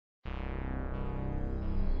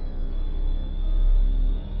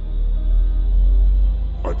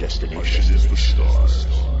destination is the stars.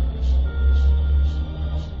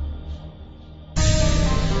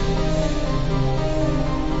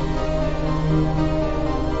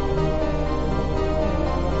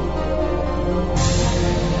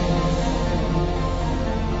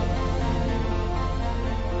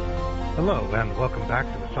 Hello, and welcome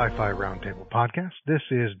back to the Sci-Fi Roundtable podcast. This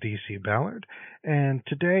is DC Ballard, and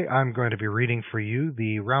today I'm going to be reading for you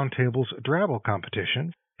the Roundtable's Drabble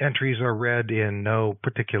Competition. Entries are read in no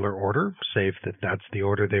particular order, save that that's the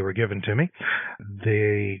order they were given to me.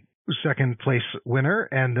 The second place winner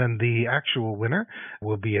and then the actual winner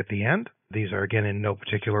will be at the end. These are again in no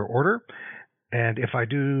particular order. And if I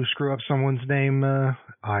do screw up someone's name,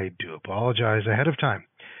 I do apologize ahead of time.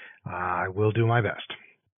 I will do my best.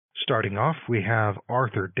 Starting off, we have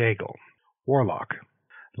Arthur Daigle, Warlock.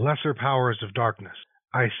 Lesser powers of darkness,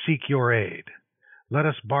 I seek your aid. Let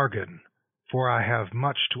us bargain, for I have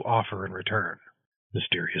much to offer in return.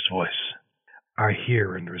 Mysterious voice. I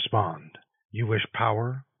hear and respond. You wish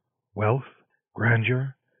power, wealth,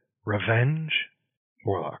 grandeur, revenge?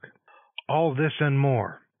 Warlock. All this and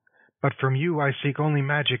more. But from you I seek only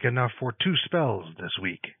magic enough for 2 spells this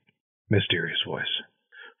week. Mysterious voice.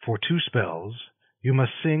 For 2 spells, you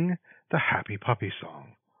must sing the Happy Puppy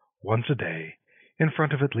Song once a day in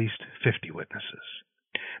front of at least 50 witnesses.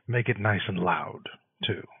 Make it nice and loud,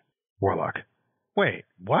 too. Warlock. Wait,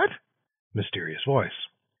 what? Mysterious voice.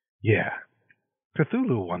 Yeah.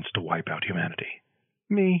 Cthulhu wants to wipe out humanity.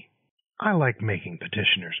 Me, I like making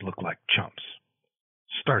petitioners look like chumps.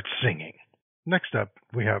 Start singing. Next up,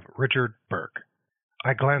 we have Richard Burke.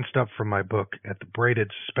 I glanced up from my book at the braided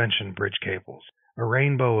suspension bridge cables. A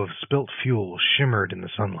rainbow of spilt fuel shimmered in the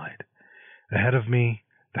sunlight. Ahead of me,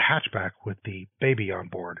 the hatchback with the baby on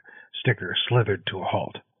board sticker slithered to a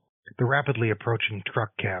halt. The rapidly approaching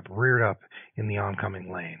truck cab reared up in the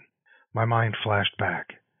oncoming lane. My mind flashed back.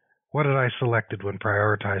 What had I selected when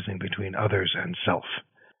prioritizing between others and self?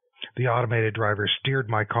 The automated driver steered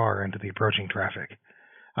my car into the approaching traffic.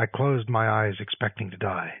 I closed my eyes expecting to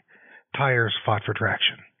die. Tires fought for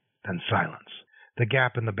traction, then silence. The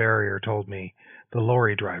gap in the barrier told me the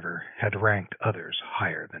lorry driver had ranked others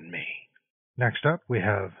higher than me. Next up, we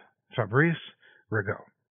have Fabrice Rigaud.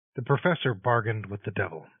 The professor bargained with the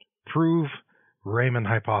devil. Prove Riemann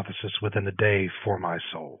hypothesis within a day for my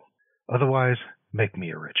soul. Otherwise, make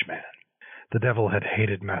me a rich man. The devil had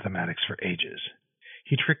hated mathematics for ages.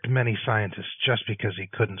 He tricked many scientists just because he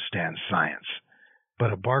couldn't stand science.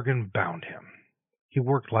 But a bargain bound him. He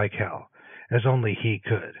worked like hell, as only he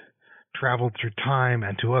could. Traveled through time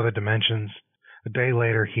and to other dimensions. A day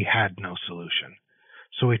later, he had no solution.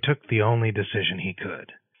 So he took the only decision he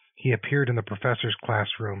could. He appeared in the professor's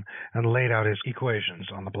classroom and laid out his equations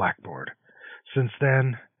on the blackboard. Since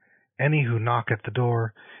then, any who knock at the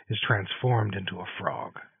door is transformed into a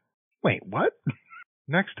frog. Wait, what?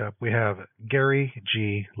 Next up, we have Gary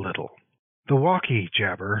G. Little. The walkie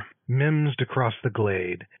jabber mimsed across the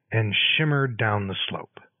glade and shimmered down the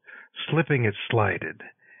slope. Slipping, it slided,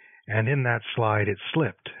 and in that slide it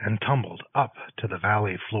slipped and tumbled up to the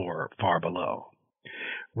valley floor far below.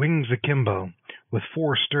 Wings akimbo, with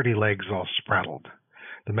 4 sturdy legs all spraddled,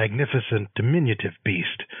 the magnificent diminutive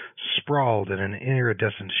beast sprawled in an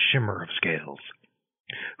iridescent shimmer of scales.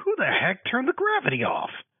 Who the heck turned the gravity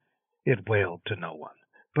off? It wailed to no one,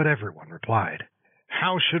 but everyone replied.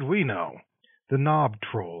 How should we know? The knob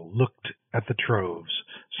troll looked at the troves,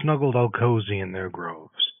 snuggled all cozy in their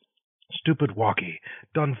groves. Stupid walkie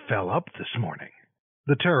done fell up this morning.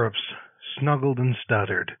 The turrips snuggled and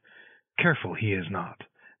stuttered. Careful he is not.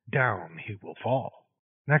 Down he will fall.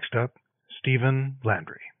 Next up, Stephen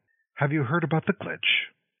Landry. Have you heard about the glitch?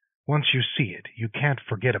 Once you see it, you can't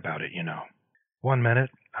forget about it, you know. 1 minute,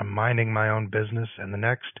 I'm minding my own business, and the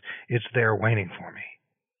next, it's there waiting for me.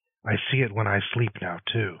 I see it when I sleep now,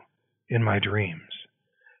 too, in my dreams,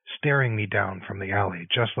 staring me down from the alley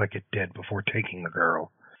just like it did before taking the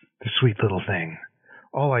girl. The sweet little thing.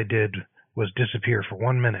 All I did was disappear for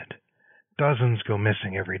 1 minute. Dozens go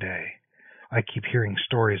missing every day. I keep hearing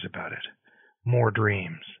stories about it. More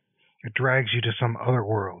dreams. It drags you to some other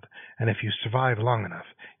world, and if you survive long enough,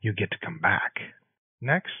 you get to come back.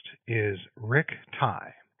 Next is Rick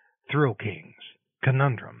Tye, Thrill Kings,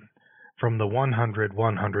 Conundrum, from the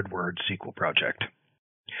 100-100-word sequel project.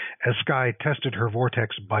 As Skye tested her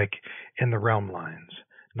vortex bike in the realm lines,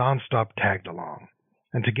 Nonstop tagged along,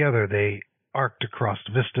 and together they arced across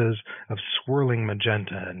vistas of swirling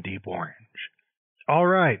magenta and deep orange. All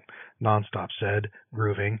right, Nonstop said,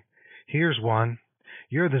 grooving. Here's one.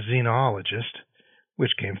 You're the xenologist.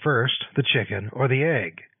 Which came first, the chicken or the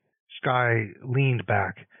egg? Skye leaned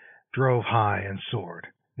back, drove high, and soared.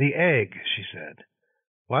 The egg, she said.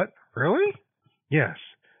 What? Really? Yes.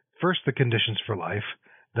 First the conditions for life,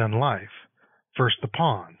 then life. First the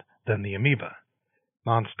pond, then the amoeba.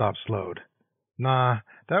 Nonstop slowed. Nah,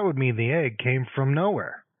 that would mean the egg came from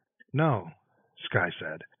nowhere. No, Sky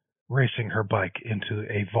said, racing her bike into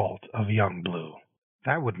a vault of young blue.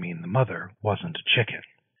 That would mean the mother wasn't a chicken.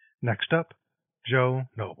 Next up, Joe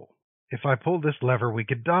Noble. If I pulled this lever, we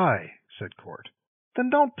could die, said Court. Then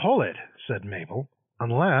don't pull it, said Mabel.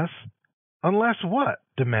 Unless what?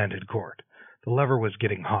 Demanded Court. The lever was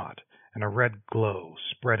getting hot, and a red glow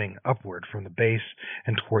spreading upward from the base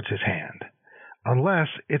and towards his hand. Unless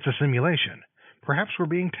it's a simulation. Perhaps we're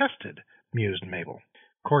being tested, mused Mabel.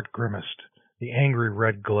 Court grimaced. The angry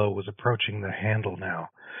red glow was approaching the handle now,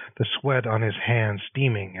 the sweat on his hand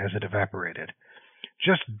steaming as it evaporated.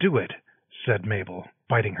 Just do it, said Mabel,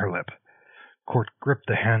 biting her lip. Court gripped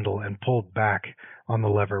the handle and pulled back on the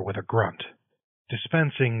lever with a grunt.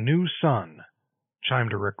 Dispensing new sun,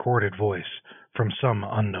 chimed a recorded voice from some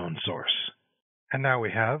unknown source. And now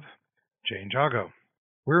we have Jane Jago.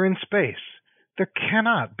 We're in space. There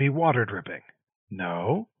cannot be water dripping.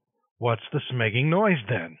 No? What's the smegging noise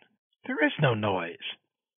then? There is no noise.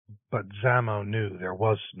 But Zamo knew there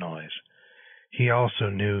was noise. He also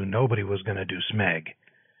knew nobody was going to do smeg.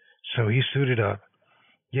 So he suited up.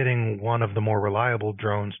 Getting one of the more reliable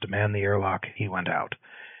drones to man the airlock, he went out.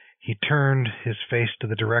 He turned his face to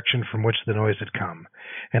the direction from which the noise had come,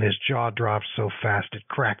 and his jaw dropped so fast it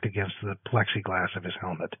cracked against the plexiglass of his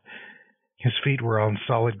helmet. His feet were on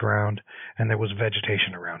solid ground, and there was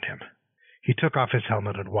vegetation around him. He took off his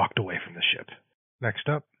helmet and walked away from the ship. Next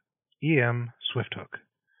up, E.M. Swifthook.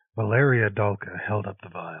 Valeria Dalka held up the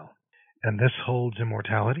vial. And this holds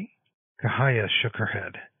immortality? Kahaya shook her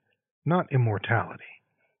head. Not immortality.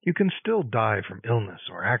 You can still die from illness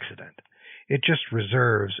or accident. It just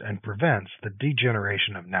reserves and prevents the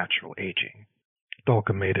degeneration of natural aging.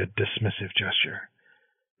 Dalka made a dismissive gesture.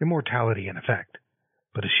 Immortality in effect.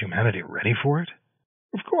 But is humanity ready for it?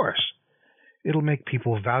 Of course. It'll make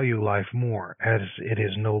people value life more, as it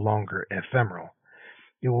is no longer ephemeral.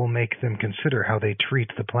 It will make them consider how they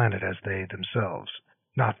treat the planet as they themselves,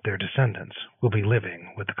 not their descendants, will be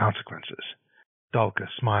living with the consequences. Dalka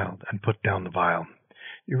smiled and put down the vial.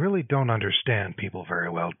 You really don't understand people very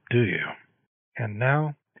well, do you? And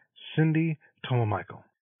now, Cindy Tomomichael.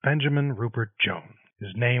 Benjamin Rupert Jones.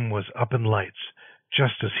 His name was up in lights,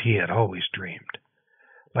 just as he had always dreamed.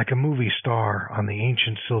 Like a movie star on the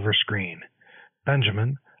ancient silver screen,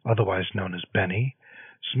 Benjamin, otherwise known as Benny,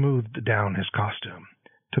 smoothed down his costume,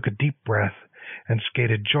 took a deep breath, and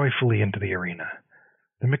skated joyfully into the arena.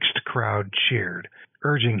 The mixed crowd cheered,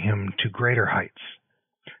 urging him to greater heights.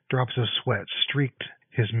 Drops of sweat streaked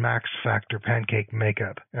his Max Factor pancake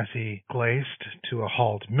makeup as he glazed to a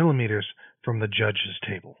halt millimeters from the judge's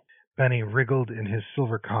table. Benny wriggled in his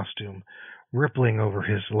silver costume, rippling over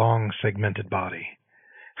his long, segmented body.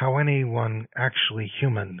 How anyone actually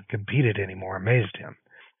human competed anymore amazed him.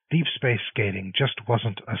 Deep space skating just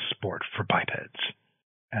wasn't a sport for bipeds.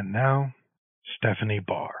 And now, Stephanie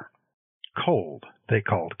Barr. Cold, they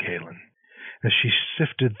called Kaylin, as she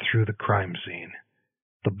sifted through the crime scene.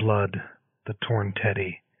 The blood, the torn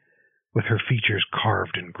teddy, with her features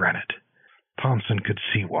carved in granite. Thompson could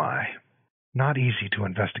see why. Not easy to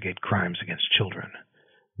investigate crimes against children,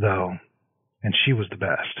 though, and she was the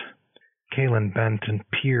best. Kaylin bent and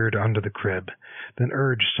peered under the crib, then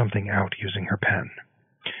urged something out using her pen.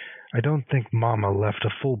 I don't think Mama left a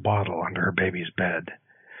full bottle under her baby's bed.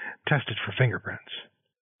 Tested for fingerprints.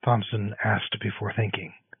 Thompson asked before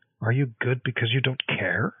thinking, Are you good because you don't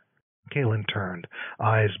care? Kaylin turned,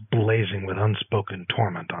 eyes blazing with unspoken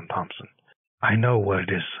torment on Thompson. I know what it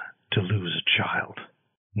is to lose a child.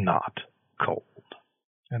 Not cold.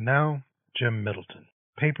 And now, Jim Middleton.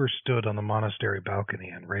 Paper stood on the monastery balcony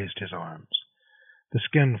and raised his arms. The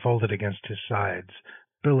skin folded against his sides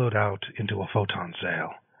billowed out into a photon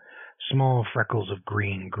sail. Small freckles of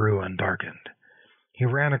green grew and darkened. He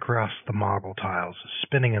ran across the marble tiles,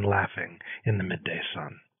 spinning and laughing in the midday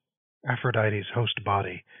sun. Aphrodite's host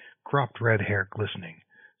body, cropped red hair glistening,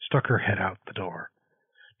 stuck her head out the door.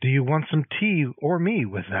 Do you want some tea or me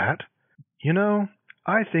with that? You know,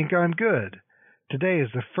 I think I'm good. Today is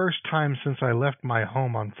the first time since I left my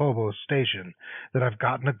home on Phobos Station that I've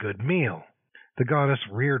gotten a good meal. The goddess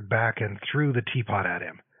reared back and threw the teapot at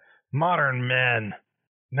him. Modern men!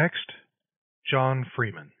 Next, John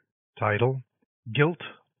Freeman. Title, Guilt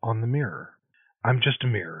on the Mirror. I'm just a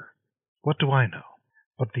mirror. What do I know?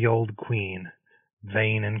 But the old queen,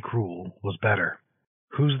 vain and cruel, was better.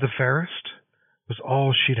 Who's the fairest? Was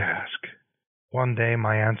all she'd ask. One day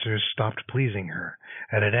my answers stopped pleasing her,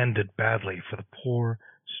 and it ended badly for the poor,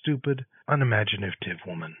 stupid, unimaginative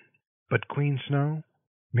woman. But Queen Snow?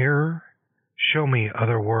 Mirror, show me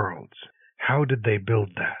other worlds. How did they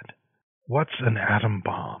build that? What's an atom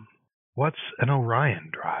bomb? What's an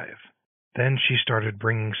Orion drive? Then she started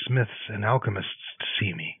bringing smiths and alchemists to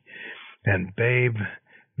see me, and babe,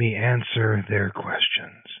 me answer their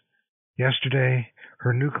questions. Yesterday,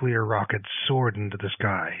 her nuclear rockets soared into the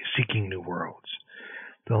sky, seeking new worlds.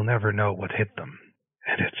 They'll never know what hit them,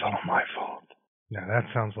 and it's all my fault. Now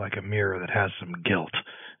that sounds like a mirror that has some guilt.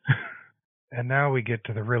 And now we get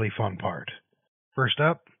to the really fun part. First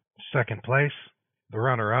up, second place, the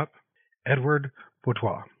runner-up, Edward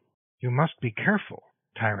Boutois. You must be careful,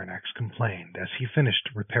 Tyrannex complained as he finished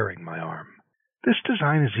repairing my arm. This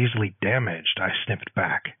design is easily damaged, I snipped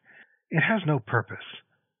back. It has no purpose.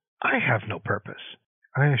 I have no purpose.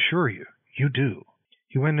 I assure you, you do.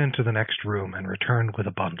 He went into the next room and returned with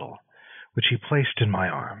a bundle, which he placed in my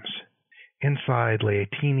arms. Inside lay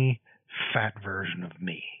a teeny, fat version of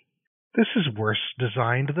me. This is worse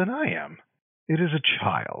designed than I am. It is a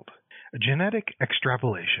child, a genetic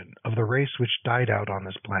extrapolation of the race which died out on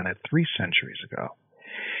this planet 3 centuries ago.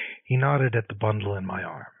 He nodded at the bundle in my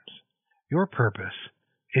arms. Your purpose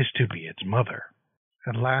is to be its mother.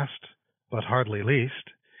 And last, but hardly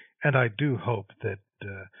least, and I do hope that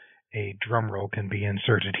a drum roll can be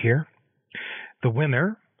inserted here, the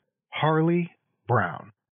winner, Harley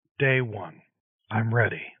Brown. Day 1. I'm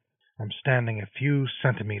ready. I'm standing a few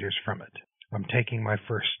centimeters from it. I'm taking my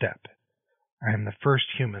first step. I am the first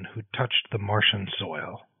human who touched the Martian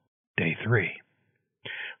soil. Day 3.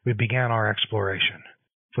 We began our exploration.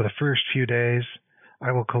 For the first few days,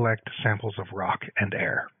 I will collect samples of rock and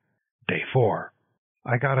air. Day 4.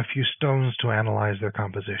 I got a few stones to analyze their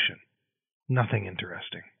composition. Nothing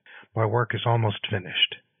interesting. My work is almost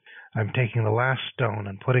finished. I'm taking the last stone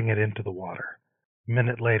and putting it into the water. A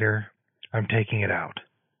minute later, I'm taking it out.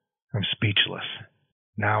 I'm speechless.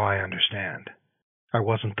 Now I understand. I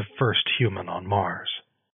wasn't the first human on Mars.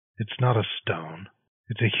 It's not a stone.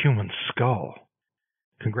 It's a human skull.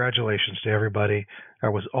 Congratulations to everybody.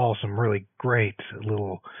 That was all some really great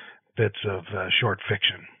little bits of short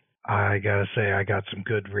fiction. I gotta say I got some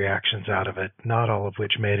good reactions out of it, not all of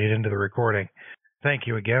which made it into the recording. Thank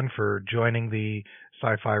you again for joining the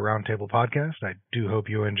Sci-Fi Roundtable podcast. I do hope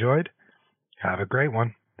you enjoyed. Have a great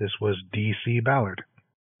one. This was D.C. Ballard.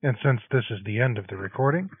 And since this is the end of the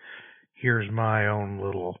recording, here's my own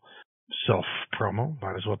little self-promo.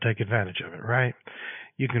 Might as well take advantage of it, right?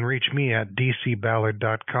 You can reach me at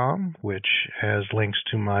dcballard.com, which has links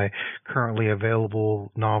to my currently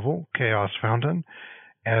available novel, Chaos Fountain,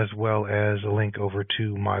 as well as a link over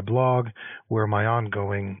to my blog, where my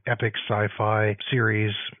ongoing epic sci-fi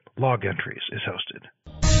series, Log Entries, is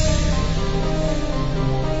hosted.